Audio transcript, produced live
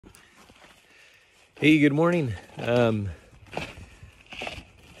Hey, good morning.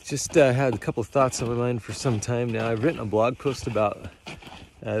 Just had a couple of thoughts on my mind for some time now. I've written a blog post about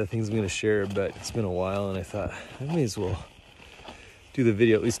the things I'm going to share, but it's been a while, and I thought I may as well do the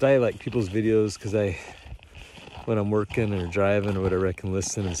video. At least I like people's videos because when I'm working or driving or whatever, I can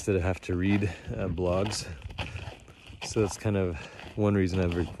listen instead of have to read blogs. So that's kind of one reason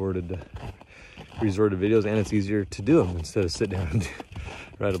I've resorted to videos, and it's easier to do them instead of sit down and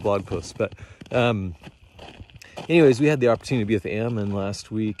write a blog post. But anyways, we had the opportunity to be with Ammon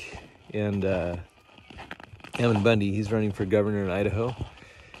last week, and Ammon Bundy, he's running for governor in Idaho,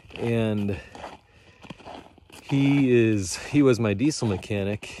 and he was my diesel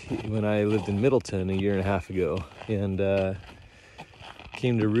mechanic when I lived in Middleton a year and a half ago, and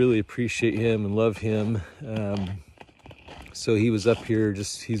came to really appreciate him and love him. So he was up here,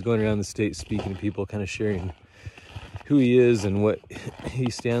 he's going around the state speaking to people, kind of sharing who he is and what he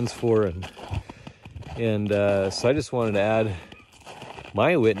stands for, and so I just wanted to add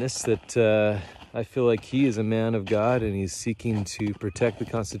my witness that I feel like he is a man of God, and he's seeking to protect the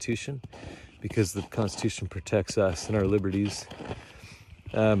Constitution because the Constitution protects us and our liberties.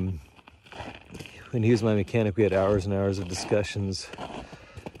 When he was my mechanic, we had hours and hours of discussions,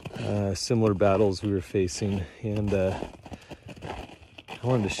 similar battles we were facing, and I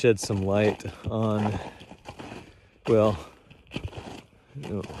wanted to shed some light on, well,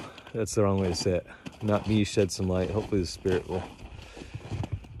 that's the wrong way to say it. Not me shed some light. Hopefully the Spirit will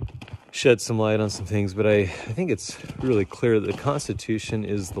shed some light on some things. But I think it's really clear that the Constitution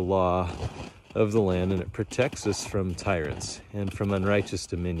is the law of the land, and it protects us from tyrants and from unrighteous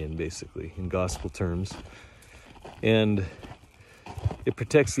dominion, basically, in gospel terms. And it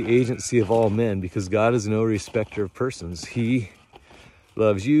protects the agency of all men because God is no respecter of persons. He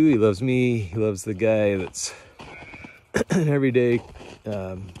loves you, he loves me, he loves the guy that's an everyday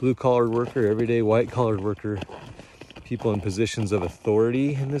blue-collar worker, everyday white-collared worker, people in positions of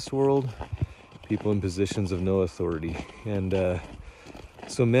authority in this world, people in positions of no authority. And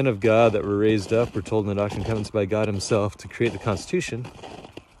so men of God that were raised up were told in the Doctrine and Covenants by God himself to create the Constitution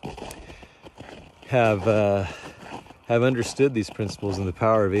have understood these principles and the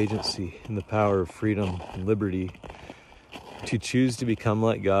power of agency and the power of freedom and liberty to choose to become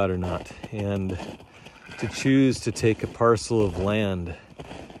like God or not, and to choose to take a parcel of land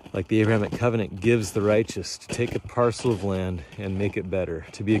like the Abrahamic covenant gives the righteous, to take a parcel of land and make it better,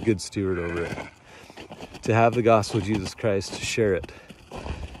 to be a good steward over it, to have the gospel of Jesus Christ, to share it,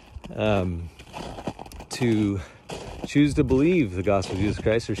 to choose to believe the gospel of Jesus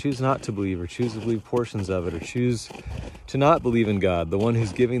Christ, or choose not to believe, or choose to believe portions of it, or choose to not believe in God, the one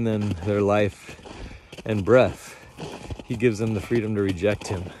who's giving them their life and breath. He gives them the freedom to reject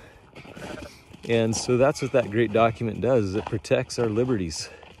him. And so that's what that great document does, is it protects our liberties.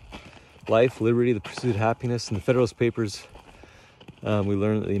 Life, liberty, the pursuit of happiness. In the Federalist Papers, we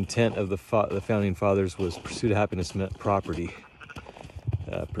learned that the intent of the Founding Fathers was pursuit of happiness meant property.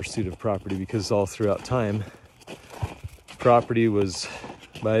 Pursuit of property, because all throughout time, property was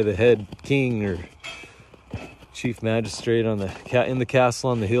by the head king or chief magistrate in the castle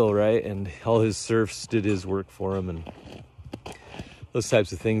on the hill, right? And all his serfs did his work for him, and those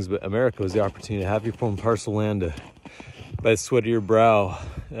types of things. But America was the opportunity to have your own parcel land to, by the sweat of your brow,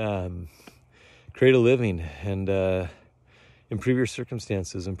 create a living and improve your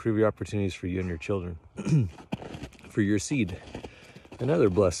circumstances, improve your opportunities for you and your children, for your seed. Another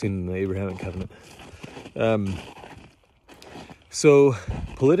blessing in the Abrahamic covenant. So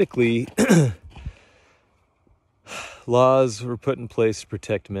politically, laws were put in place to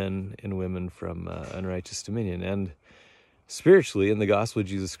protect men and women from unrighteous dominion. And spiritually, in the gospel of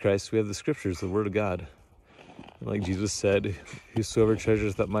Jesus Christ, we have the scriptures, the word of God. And like Jesus said, whosoever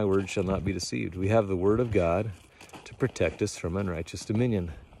treasures up my word shall not be deceived. We have the word of God to protect us from unrighteous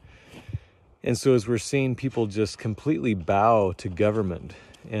dominion. And so as we're seeing people just completely bow to government,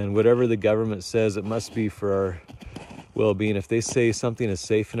 and whatever the government says, it must be for our well-being. If they say something is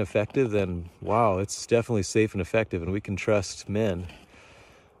safe and effective, then wow, it's definitely safe and effective, and we can trust men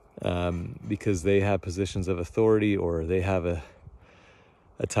because they have positions of authority, or they have a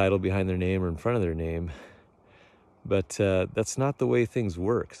title behind their name or in front of their name. But that's not the way things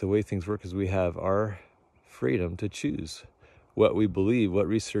work. The way things work is we have our freedom to choose what we believe, what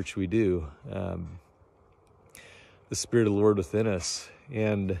research we do, the Spirit of the Lord within us.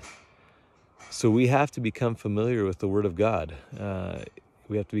 And so we have to become familiar with the Word of God.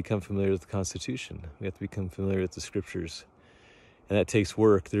 We have to become familiar with the Constitution. We have to become familiar with the Scriptures. And that takes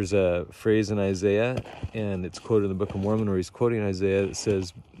work. There's a phrase in Isaiah, and it's quoted in the Book of Mormon, where he's quoting Isaiah that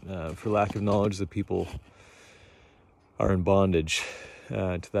says, for lack of knowledge, the people are in bondage,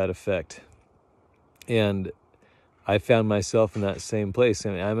 to that effect. And I found myself in that same place. I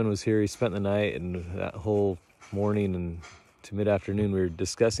mean, Iman was here. He spent the night, and that whole morning and to mid-afternoon, we were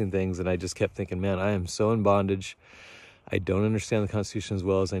discussing things, and I just kept thinking, man, I am so in bondage. I don't understand the Constitution as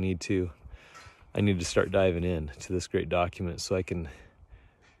well as I need to. I need to start diving in to this great document so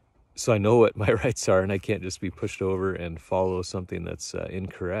I know what my rights are, and I can't just be pushed over and follow something that's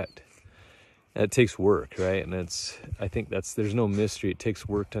incorrect. And it takes work, right? And I think there's no mystery. It takes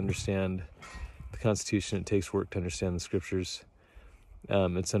work to understand the Constitution. It takes work to understand the Scriptures.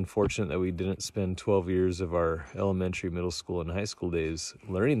 It's unfortunate that we didn't spend 12 years of our elementary, middle school, and high school days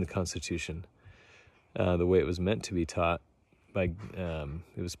learning the Constitution the way it was meant to be taught. It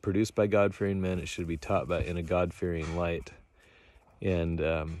was produced by God-fearing men. It should be taught in a God-fearing light. And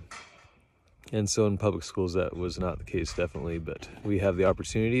so in public schools, that was not the case, definitely. But we have the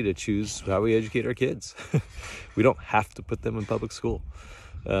opportunity to choose how we educate our kids. We don't have to put them in public school.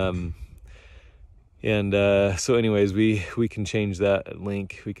 So anyways, we can change that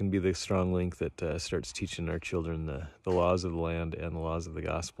link. We can be the strong link that starts teaching our children the laws of the land and the laws of the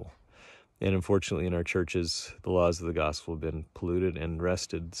gospel. And unfortunately, in our churches, the laws of the gospel have been polluted and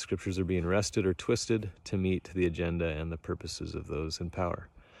wrested. Scriptures are being wrested or twisted to meet the agenda and the purposes of those in power.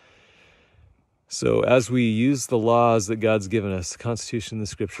 So as we use the laws that God's given us, the Constitution, the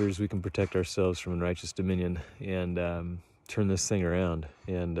Scriptures, we can protect ourselves from unrighteous dominion and turn this thing around.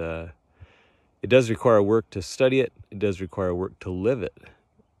 And it does require work to study it. It does require work to live it.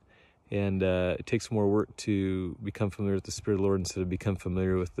 And it takes more work to become familiar with the Spirit of the Lord instead of become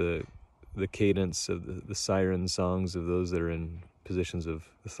familiar with the cadence of the siren songs of those that are in positions of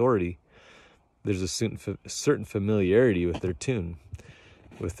authority. There's a certain familiarity with their tune,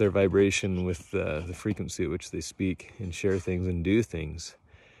 with their vibration, with the frequency at which they speak and share things and do things.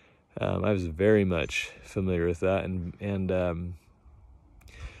 I was very much familiar with that. And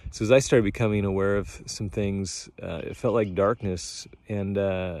so as I started becoming aware of some things, it felt like darkness. And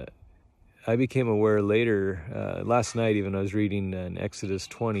I became aware later, last night even, I was reading in Exodus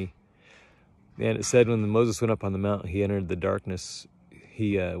 20. And it said when Moses went up on the mountain, he entered the darkness.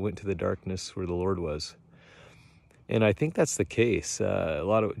 He went to the darkness where the Lord was. And I think that's the case. A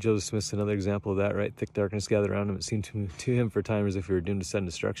lot of Joseph Smith's another example of that, right? Thick darkness gathered around him. It seemed to him for a time as if he were doomed to sudden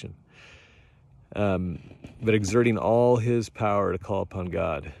destruction. But exerting all his power to call upon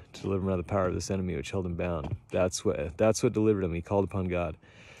God to deliver him out of the power of this enemy which held him bound. That's what delivered him. He called upon God.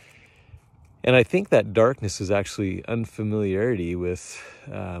 And I think that darkness is actually unfamiliarity with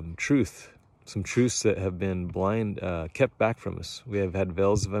truth. Some truths that have been kept back from us. We have had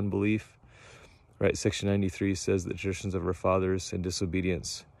veils of unbelief. Right, Section 93 says that traditions of our fathers and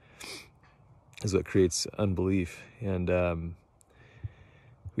disobedience is what creates unbelief. And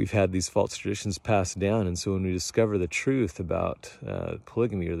we've had these false traditions passed down. And so when we discover the truth about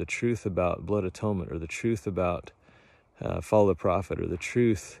polygamy, or the truth about blood atonement, or the truth about follow the prophet, or the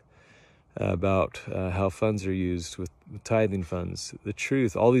truth about how funds are used with tithing funds, the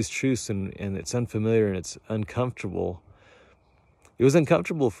truth, all these truths, and it's unfamiliar and it's uncomfortable. It was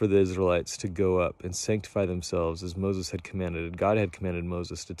uncomfortable for the Israelites to go up and sanctify themselves as Moses had commanded. God had commanded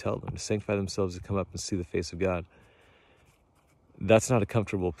Moses to tell them to sanctify themselves, to come up and see the face of God. That's not a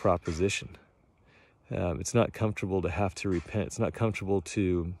comfortable proposition. It's not comfortable to have to repent. It's not comfortable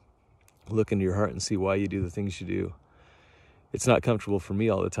to look into your heart and see why you do the things you do. It's not comfortable for me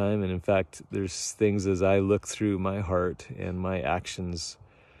all the time. And in fact, there's things as I look through my heart and my actions,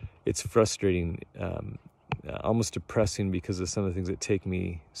 it's frustrating, almost depressing because of some of the things that take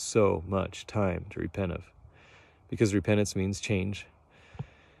me so much time to repent of. Because repentance means change.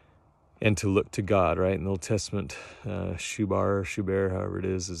 And to look to God, right? In the Old Testament, shubar, however it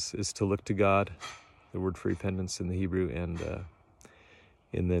is to look to God. The word for repentance in the Hebrew, and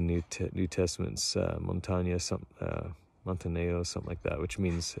in the New Testament's montaneo, something like that, which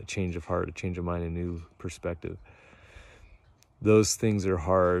means a change of heart, a change of mind, a new perspective. Those things are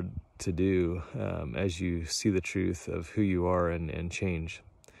hard to do as you see the truth of who you are and change.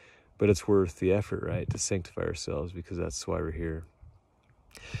 But it's worth the effort, right, to sanctify ourselves, because that's why we're here.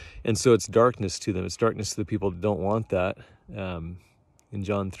 And so it's darkness to them. It's darkness to the people that don't want that. In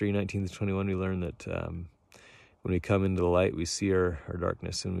John 3:19-21, we learn that when we come into the light, we see our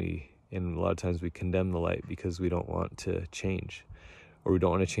darkness, and a lot of times we condemn the light because we don't want to change, or we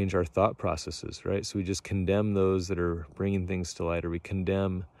don't want to change our thought processes, right? So we just condemn those that are bringing things to light, or we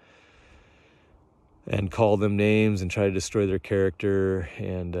condemn and call them names and try to destroy their character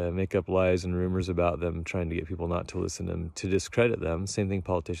and make up lies and rumors about them, trying to get people not to listen to them, to discredit them. Same thing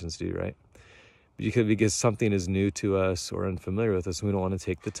politicians do, right? Because something is new to us or unfamiliar with us, and we don't want to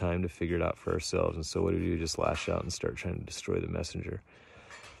take the time to figure it out for ourselves. And so what do? Just lash out and start trying to destroy the messenger.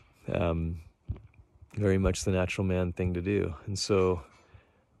 very much the natural man thing to do. And so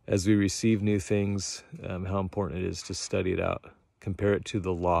as we receive new things, how important it is to study it out, compare it to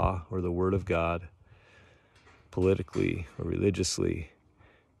the law or the Word of God, politically or religiously,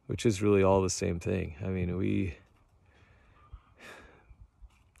 which is really all the same thing. I mean,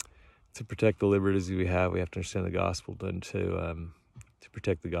 to protect the liberties we have to understand the gospel. And to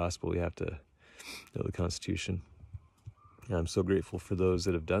protect the gospel, we have to know the Constitution. And I'm so grateful for those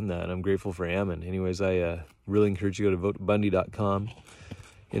that have done that. And I'm grateful for Ammon. Anyways, I really encourage you to go to votebundy.com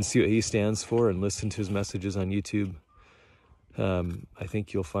and see what he stands for and listen to his messages on YouTube. I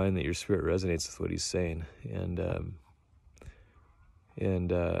think you'll find that your spirit resonates with what he's saying, and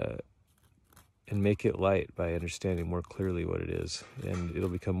make it light by understanding more clearly what it is. And it'll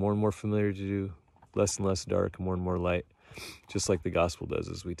become more and more familiar to you, less and less dark, more and more light, just like the gospel does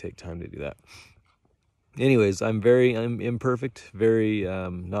as we take time to do that. Anyways, I'm imperfect, very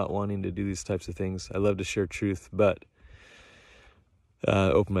not wanting to do these types of things. I love to share truth, but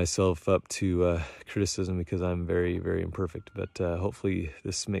open myself up to criticism because I'm very, very imperfect. But hopefully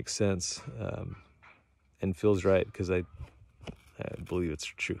this makes sense and feels right, because I believe it's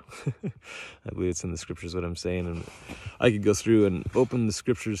true. I believe it's in the scriptures what I'm saying, and I could go through and open the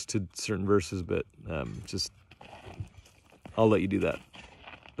scriptures to certain verses, but just I'll let you do that.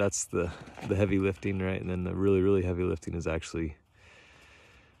 That's the heavy lifting, right? And then the really, really heavy lifting is actually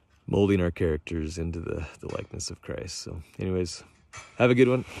molding our characters into the likeness of Christ. So anyways, have a good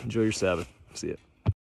one. Enjoy your Sabbath. See ya.